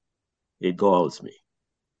me. It galls me.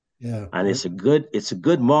 Yeah. And it's a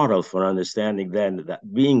good model for understanding then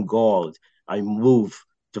that being galled, I move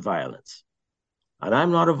to violence. And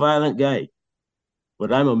I'm not a violent guy,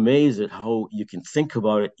 but I'm amazed at how you can think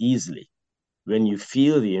about it easily when you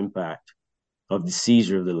feel the impact of the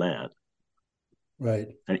seizure of the land. Right.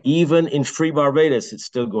 And even in free Barbados, it's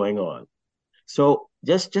still going on. So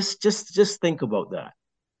just think about that.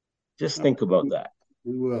 Just think about that.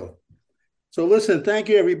 We will. So listen, thank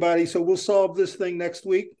you, everybody. So we'll solve this thing next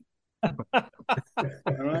week. All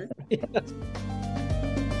right. Yes.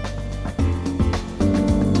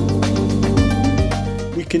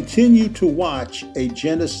 We continue to watch a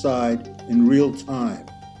genocide in real time.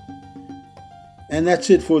 And that's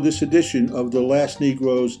it for this edition of the Last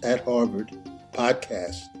Negroes at Harvard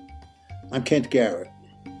podcast. I'm Kent Garrett.